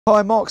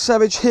Hi, Mark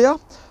Savage here.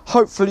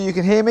 Hopefully you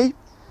can hear me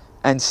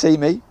and see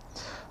me.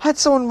 Had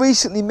someone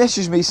recently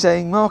message me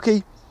saying,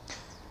 Marky,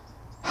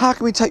 how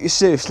can we take you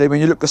seriously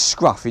when you look a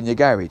scruff in your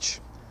garage?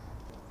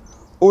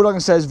 All I can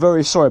say is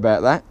very sorry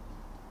about that.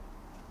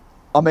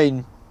 I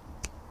mean,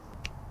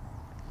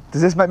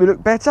 does this make me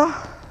look better?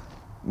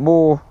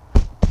 More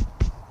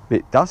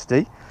bit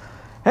dusty.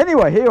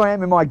 Anyway, here I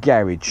am in my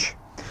garage.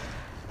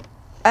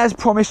 As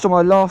promised on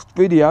my last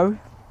video,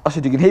 I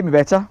said you can hear me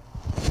better.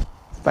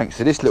 Thanks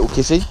to this little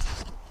kissy.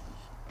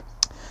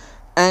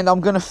 And I'm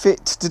going to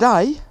fit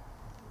today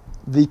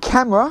the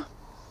camera.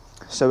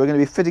 So we're going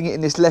to be fitting it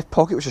in this left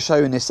pocket, which I'll show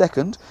you in a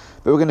second.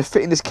 But we're going to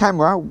fit in this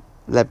camera.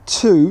 We'll have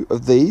two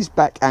of these,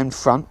 back and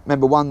front.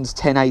 Remember, one's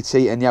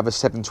 1080 and the other's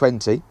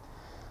 720.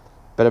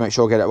 Better make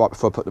sure I get it right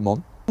before I put them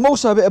on. I'm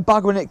also a bit of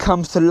bug when it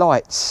comes to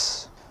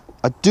lights.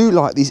 I do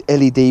like these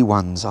LED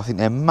ones. I think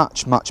they're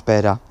much, much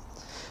better.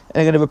 And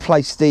I'm going to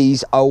replace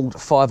these old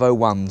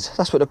 501s.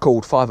 That's what they're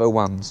called,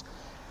 501s.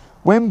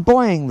 When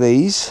buying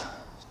these,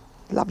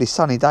 lovely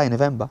sunny day in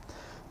November,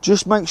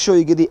 just make sure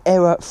you get the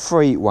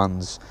error-free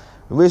ones.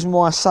 The reason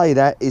why I say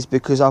that is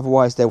because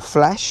otherwise they'll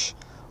flash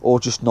or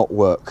just not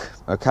work.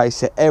 Okay,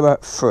 so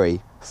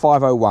error-free,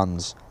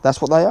 501s,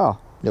 that's what they are,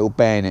 little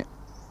bayonet.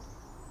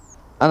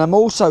 And I'm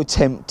also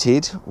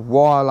tempted,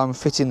 while I'm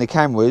fitting the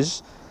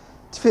cameras,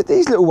 to fit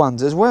these little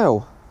ones as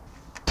well.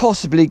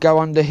 Possibly go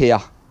under here.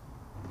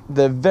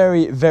 They're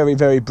very, very,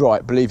 very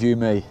bright, believe you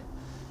me.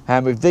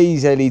 And with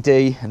these LED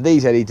and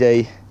these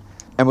LED,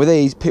 and with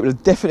these, people are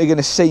definitely going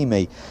to see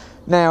me.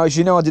 Now, as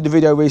you know, I did a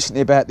video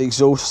recently about the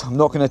exhaust. I'm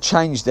not going to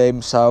change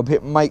them, so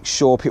I'll make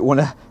sure people want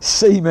to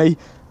see me,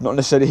 not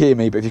necessarily hear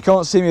me. But if you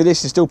can't see me with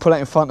this and still pull it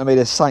in front of me,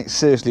 there's something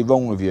seriously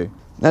wrong with you.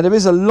 Now, there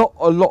is a lot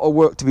of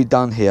work to be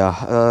done here.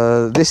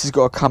 This has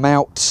got to come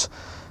out.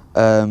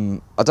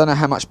 I don't know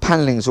how much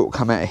panelling has got to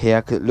come out of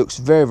here, because it looks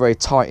very, very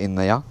tight in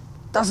there.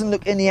 Doesn't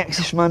look any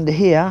access from under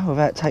here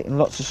without taking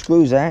lots of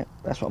screws out.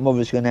 That's what I'm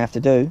obviously going to have to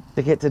do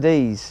to get to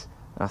these.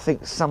 I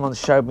think someone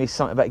showed me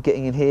something about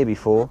getting in here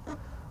before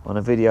on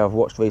a video I've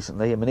watched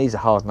recently. I mean, these are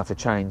hard enough to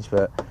change,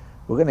 but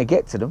we're going to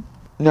get to them.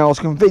 Now, I was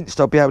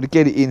convinced I'd be able to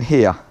get it in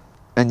here.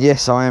 And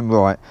yes, I am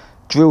right.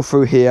 Drill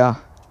through here,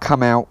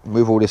 come out,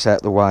 move all this out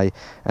of the way.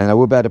 And I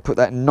will be able to put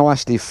that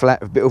nicely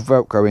flat with a bit of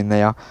Velcro in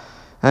there.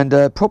 And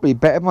probably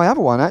better than my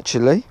other one,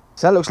 actually.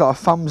 So that looks like a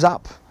thumbs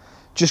up.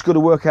 Just got to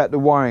work out the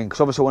wiring,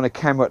 because obviously I want a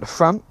camera at the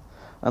front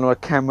and I want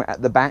a camera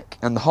at the back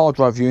and the hard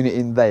drive unit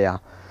in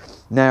there.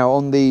 Now,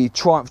 on the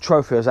Triumph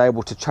Trophy I was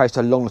able to chase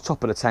along the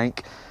top of the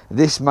tank.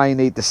 This may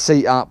need the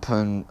seat up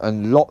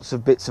and lots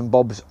of bits and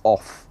bobs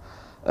off,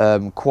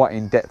 quite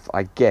in depth,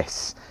 I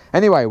guess.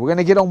 Anyway, we're going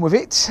to get on with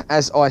it.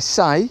 As I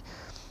say,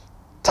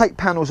 take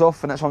panels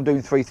off, and that's why I'm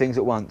doing three things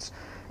at once.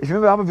 If you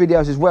remember other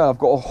videos as well, I've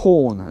got a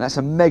horn, and that's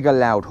a mega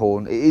loud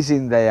horn. It is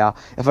in there.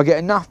 If I get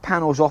enough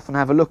panels off and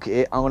have a look at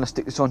it, I'm going to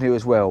stick this on here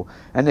as well.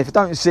 And if they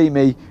don't see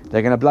me,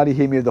 they're going to bloody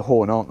hear me with the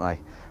horn, aren't they?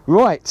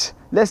 Right,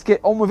 let's get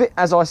on with it.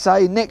 As I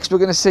say, next we're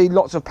going to see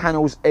lots of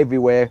panels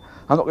everywhere.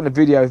 I'm not going to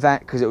video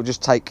that because it will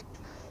just take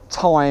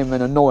time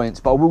and annoyance,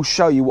 but I will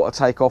show you what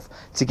I take off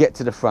to get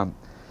to the front.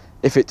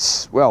 If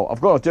it's, well,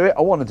 I've got to do it,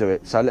 I want to do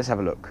it, so let's have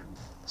a look.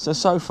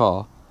 So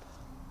far,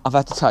 I've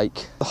had to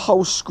take the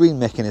whole screen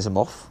mechanism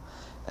off.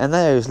 And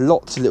there's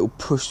lots of little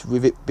push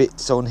rivet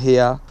bits on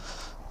here.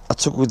 I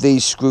took all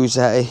these screws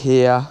out of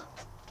here.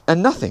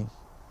 And nothing.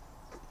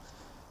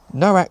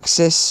 No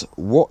access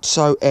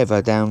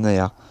whatsoever down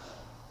there.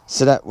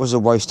 So that was a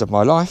waste of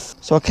my life.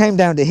 So I came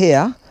down to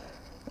here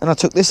and I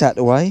took this out of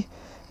the way.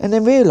 And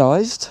then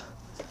realised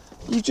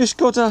you've just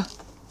got to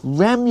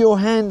ram your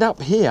hand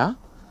up here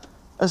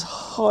as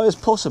high as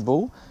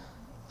possible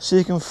so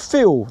you can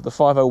feel the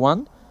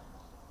 501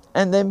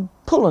 and then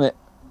pull on it.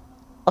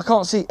 I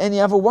can't see any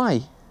other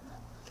way.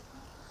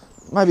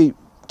 Maybe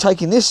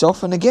taking this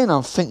off, and again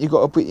I think you've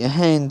got to put your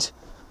hand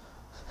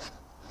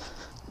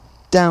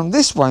down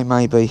this way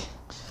maybe.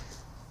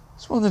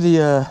 It's one of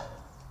the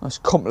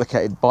most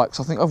complicated bikes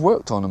I think I've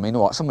worked on. I mean,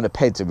 alright, some of the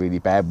peds are really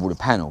bad with all the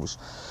panels,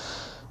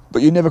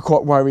 but you're never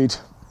quite worried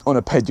on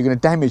a ped you're going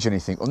to damage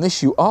anything. On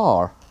this you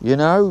are, you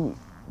know,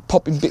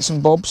 popping bits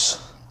and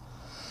bobs.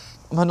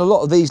 I mean, a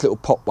lot of these little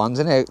pop ones,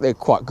 and they're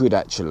quite good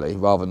actually,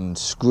 rather than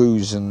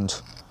screws and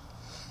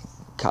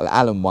couple of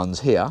Allen ones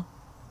here,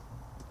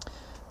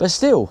 but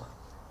still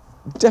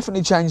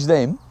definitely change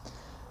them.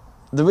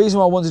 The reason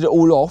why I wanted it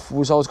all off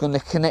was I was going to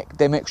connect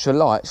them extra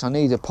lights. I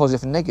need a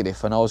positive and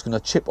negative, and I was going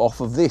to chip off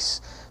of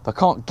this. If I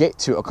can't get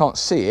to it, I can't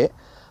see it,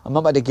 I'm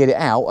not able to get it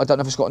out. I don't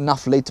know if it's got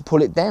enough lead to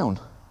pull it down.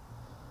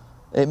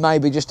 It may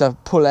be just a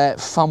pull out,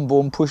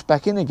 fumble and push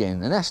back in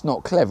again, and that's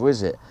not clever,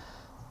 is it?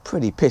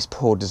 Pretty piss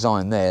poor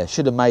design there.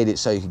 Should have made it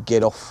so you could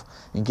get off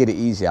and get it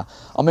easier.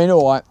 I mean,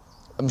 alright,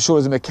 I'm sure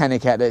there's a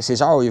mechanic out there that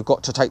says, oh, you've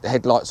got to take the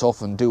headlights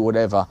off and do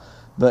whatever.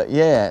 But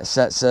yeah,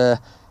 so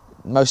that's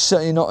most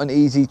certainly not an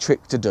easy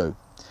trick to do.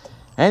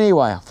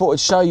 Anyway, I thought I'd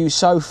show you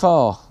so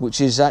far,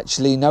 which is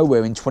actually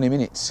nowhere in 20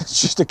 minutes.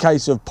 It's just a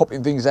case of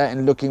popping things out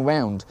and looking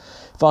round.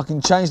 If I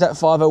can change that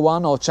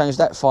 501, I'll change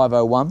that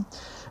 501.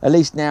 At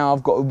least now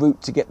I've got a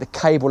route to get the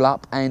cable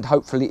up and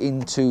hopefully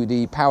into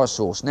the power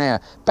source. Now,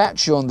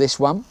 battery on this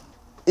one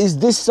is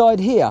this side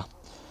here.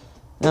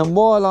 And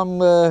while I'm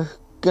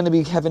going to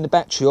be having the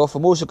battery off,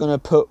 I'm also going to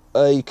put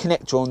a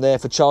connector on there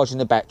for charging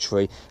the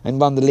battery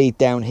and run the lead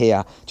down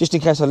here, just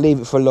in case I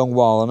leave it for a long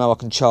while. I know I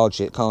can charge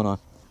it, can't I?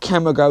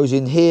 Camera goes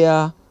in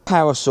here,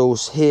 power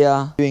source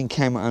here, viewing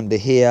camera under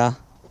here,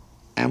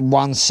 and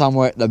one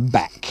somewhere at the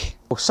back.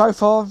 Well, so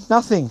far,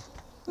 nothing.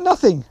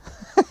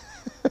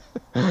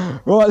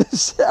 Right,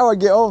 let's see how I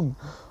get on.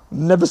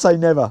 Never say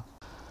never.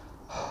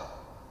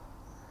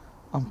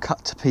 I'm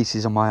cut to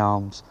pieces on my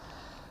arms.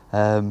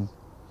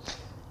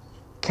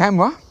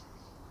 Camera,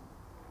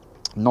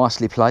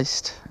 nicely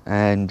placed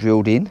and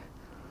drilled in.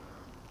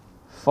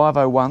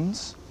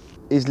 501s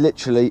is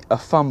literally a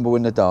fumble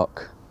in the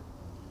dark,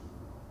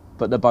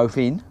 but they're both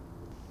in.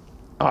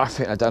 I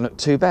think they don't look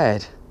too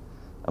bad.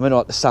 I mean,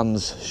 like the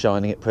sun's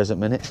shining at present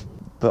minute,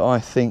 but I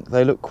think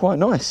they look quite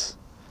nice.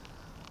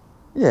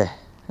 Yeah,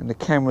 and the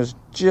camera's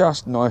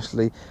just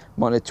nicely,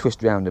 might have to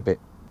twist around a bit.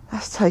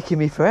 That's taking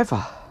me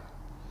forever.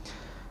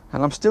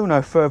 And I'm still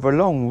no further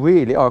along,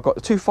 really. Oh, I've got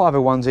the two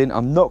 501s in.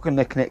 I'm not going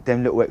to connect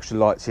them little extra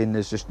lights in.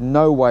 There's just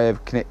no way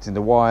of connecting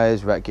the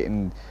wires without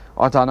getting,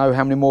 I don't know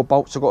how many more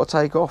bolts I've got to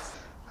take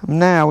off. I'm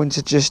now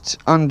into just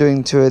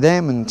undoing two of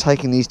them and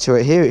taking these two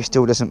out here. It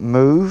still doesn't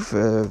move.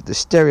 The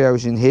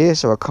stereo's in here,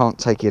 so I can't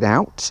take it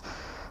out.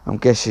 I'm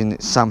guessing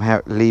it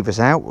somehow levers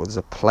out, or there's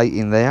a plate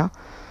in there.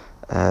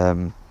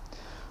 On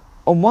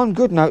one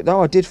good note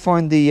though, I did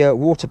find the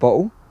water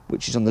bottle,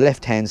 which is on the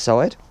left hand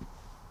side.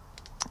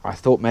 I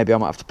thought maybe I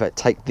might have to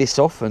take this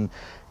off and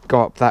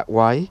go up that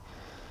way,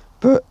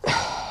 but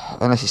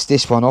unless it's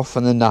this one off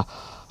and then the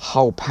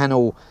whole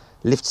panel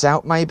lifts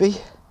out, maybe.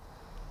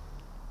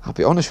 I'll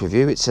be honest with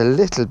you, it's a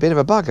little bit of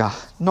a bugger.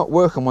 Not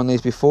working one of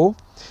these before,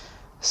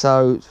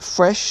 so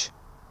fresh,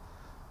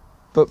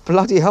 but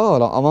bloody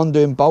hard. I'm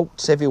undoing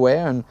bolts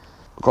everywhere, and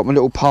I've got my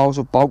little piles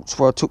of bolts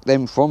where I took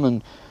them from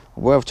and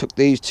where I've took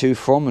these two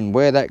from and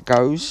where that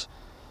goes.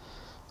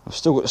 I've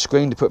still got the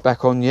screen to put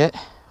back on yet.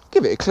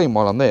 Give it a clean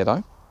while I'm there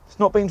though. It's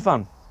not been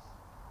fun.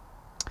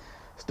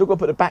 Still got to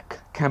put the back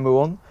camera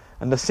on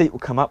and the seat will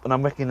come up, and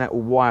I'm reckoning that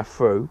will wire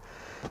through.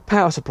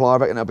 Power supply, I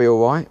reckon that'll be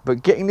alright,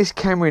 but getting this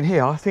camera in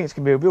here, I think it's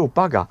going to be a real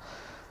bugger.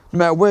 No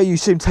matter where you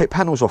seem to take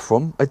panels off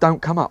from, they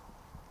don't come up.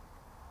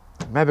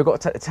 Maybe I've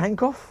got to take the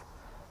tank off?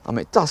 I mean,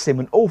 it does seem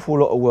an awful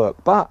lot of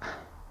work, but,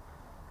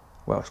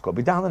 well, it's got to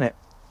be done, isn't it?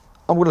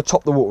 I'm going to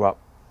top the water up.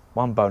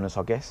 One bonus,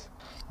 I guess.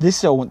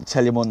 This I want to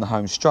tell you on the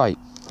home straight.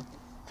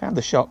 Found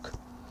the shock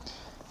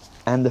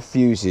and the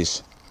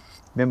fuses.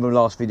 Remember the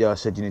last video I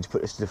said you need to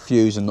put this to the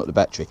fuse and not the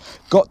battery.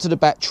 Got to the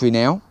battery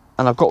now,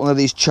 and I've got one of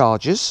these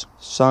chargers,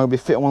 so I'll be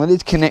fitting one of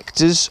these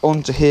connectors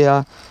onto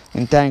here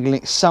and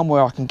dangling it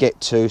somewhere I can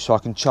get to so I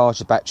can charge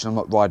the battery and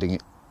I'm not riding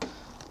it.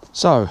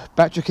 So,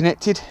 battery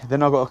connected,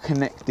 then I've got to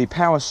connect the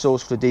power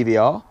source for the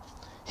DVR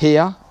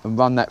here and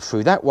run that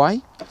through that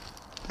way.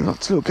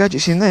 Lots of little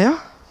gadgets in there.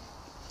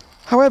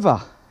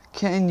 However,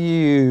 can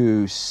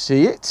you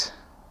see it?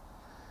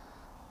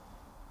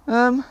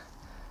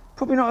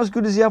 Probably not as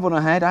good as the other one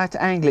I had. I had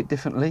to angle it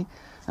differently.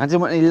 I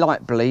didn't want any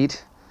light bleed.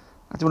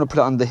 I didn't want to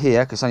put it under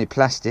here because it's only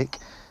plastic.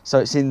 So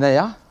it's in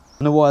there.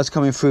 And the wires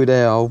coming through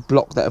there, I'll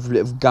block that with a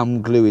bit of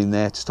gum glue in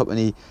there to stop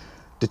any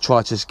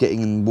detritus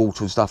getting in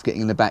water and stuff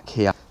getting in the back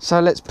here. So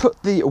let's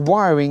put the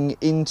wiring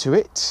into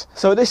it.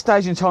 So at this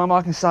stage in time,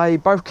 I can say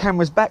both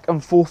cameras back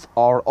and forth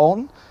are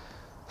on.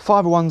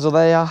 501s are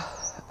there,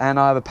 and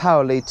I have a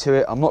power lead to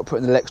it. I'm not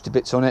putting the extra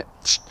bits on it.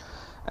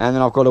 And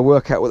then I've got to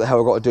work out what the hell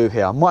I've got to do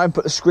here. I might even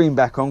put the screen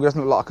back on because it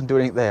doesn't look like I can do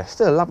anything there.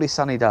 Still a lovely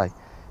sunny day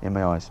in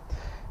my eyes.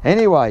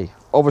 Anyway,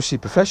 obviously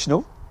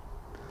professional.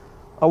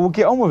 I will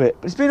get on with it.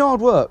 But it's been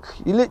hard work.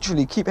 You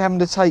literally keep having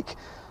to take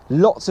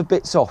lots of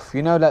bits off.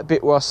 You know that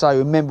bit where I say,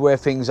 remember where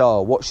things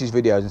are, watch these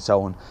videos and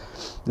so on.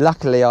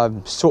 Luckily,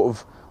 I'm sort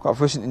of quite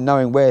proficient in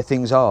knowing where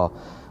things are.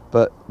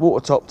 But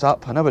water topped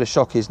up. I know where the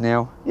shock is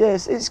now.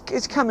 Yes,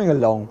 it's coming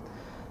along.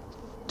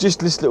 Just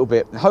this little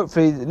bit.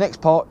 Hopefully, the next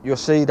part, you'll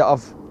see that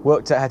I've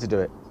worked out how to do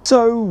it.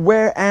 So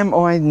where am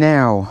I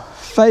now?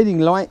 Fading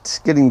light,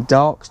 getting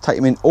dark. It's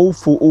taking me an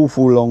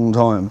awful long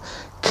time.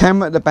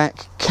 Camera at the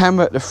back,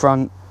 camera at the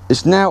front.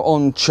 It's now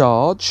on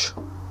charge.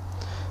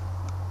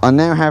 I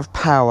now have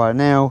power.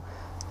 Now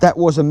that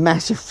was a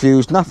massive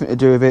fuse, nothing to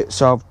do with it,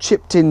 so I've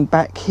chipped in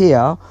back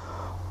here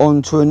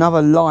onto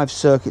another live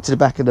circuit to the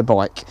back of the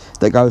bike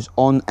that goes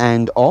on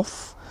and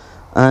off,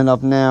 and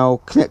I've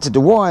now connected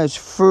the wires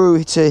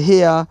through to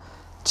here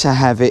to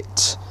have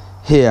it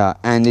here,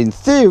 and in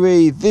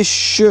theory this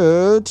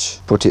should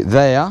put it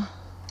there.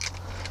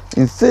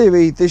 In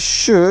theory this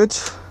should,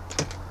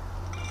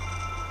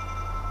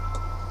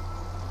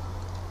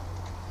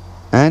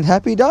 and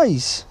happy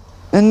days.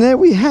 And there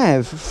we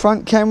have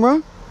front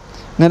camera.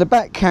 Now the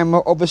back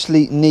camera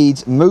obviously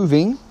needs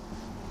moving,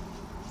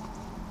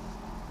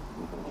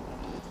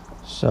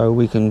 so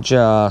we can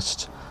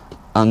just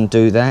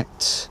undo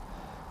that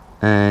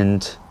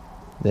and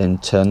then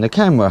turn the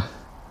camera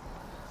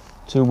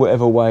to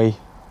whatever way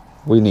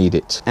We need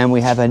it. And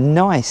we have a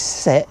nice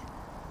set.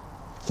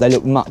 They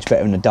look much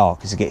better in the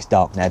dark as it gets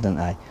dark now, don't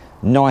they?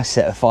 Nice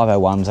set of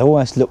 501s. They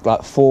almost look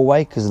like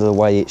four-way because of the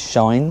way it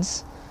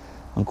shines.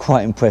 I'm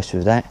quite impressed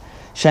with that.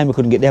 Shame we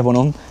couldn't get the other one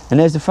on. And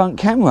there's the front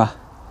camera.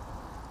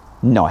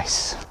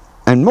 Nice.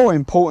 And more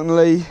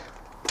importantly,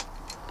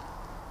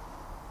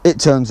 it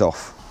turns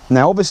off.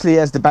 Now obviously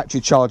as the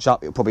battery charged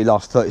up, it'll probably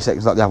last 30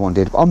 seconds like the other one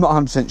did, but I'm not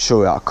 100%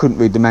 sure. I couldn't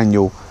read the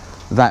manual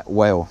that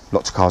well.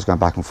 Lots of cars going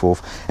back and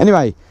forth.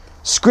 Anyway,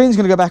 screen's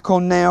going to go back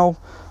on now.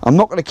 I'm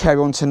not going to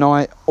carry on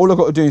tonight. All I've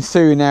got to do in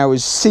theory now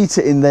is seat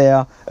it in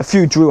there, a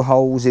few drill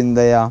holes in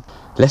there.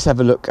 Let's have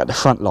a look at the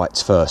front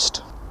lights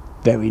first.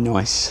 Very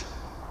nice.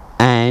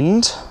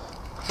 And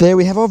there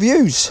we have our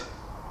views,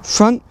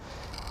 front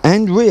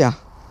and rear.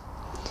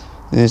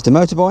 There's the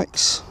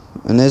motorbikes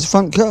and there's the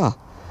front car.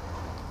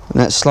 And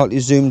that's slightly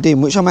zoomed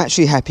in, which I'm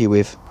actually happy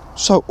with.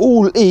 So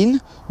all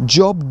in,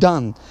 job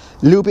done.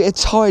 A little bit of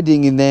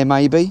tidying in there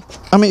maybe.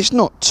 I mean, it's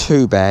not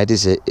too bad,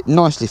 is it? It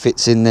nicely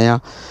fits in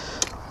there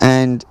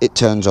and it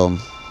turns on.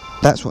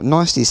 That's what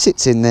nicely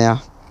sits in there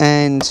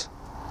and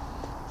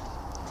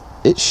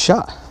it's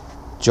shut.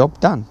 Job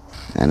done.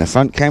 And the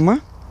front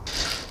camera.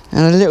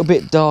 And a little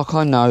bit dark,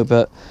 I know,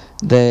 but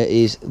there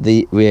is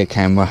the rear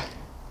camera.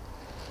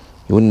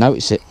 You wouldn't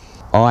notice it.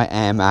 I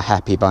am a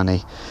happy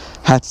bunny.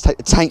 Had to take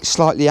the tank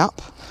slightly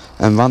up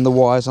and run the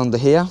wires under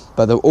here,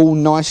 but they're all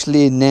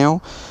nicely in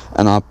now,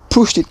 and I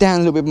pushed it down a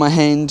little bit with my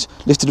hand,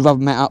 lifted the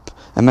rubber mat up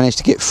and managed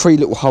to get 3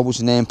 little holes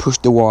in there and push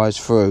the wires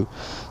through.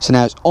 So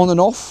now it's on and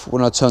off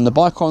when I turn the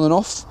bike on and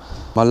off.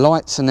 My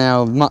lights are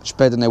now much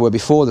better than they were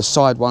before, the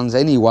side ones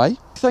anyway.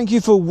 Thank you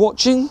for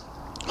watching.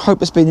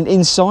 Hope it's been an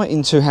insight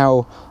into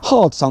how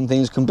hard some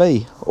things can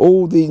be.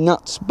 All the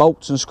nuts,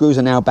 bolts and screws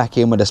are now back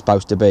in where they're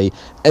supposed to be.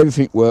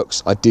 Everything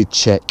works, I did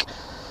check.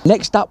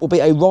 Next up will be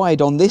a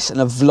ride on this and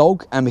a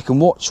vlog, and we can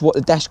watch what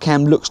the dash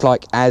cam looks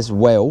like as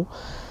well.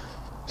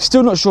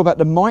 Still not sure about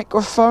the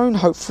microphone.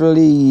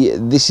 Hopefully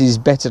this is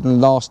better than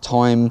last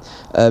time.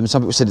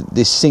 Some people said that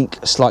this sync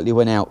slightly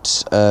went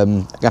out.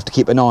 I have to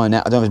keep an eye on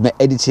that. I don't know if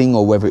it's editing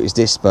or whether it's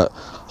this, but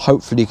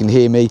hopefully you can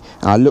hear me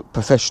and I look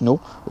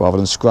professional rather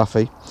than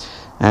scruffy.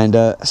 And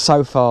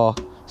so far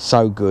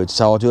so good.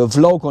 So I'll do a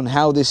vlog on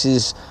how this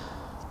is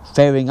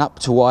faring up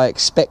to what I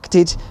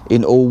expected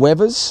in all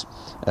weathers.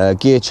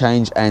 Gear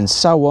change and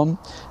so on,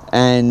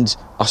 and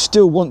I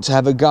still want to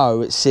have a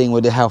go at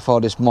seeing how far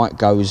this mic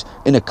goes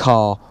in a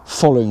car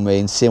following me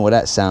and seeing what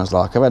that sounds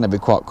like. I think that'd be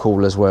quite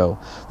cool as well.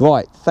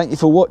 Right, thank you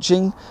for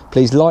watching.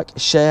 Please like,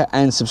 share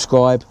and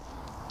subscribe.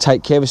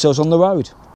 Take care of yourselves on the road.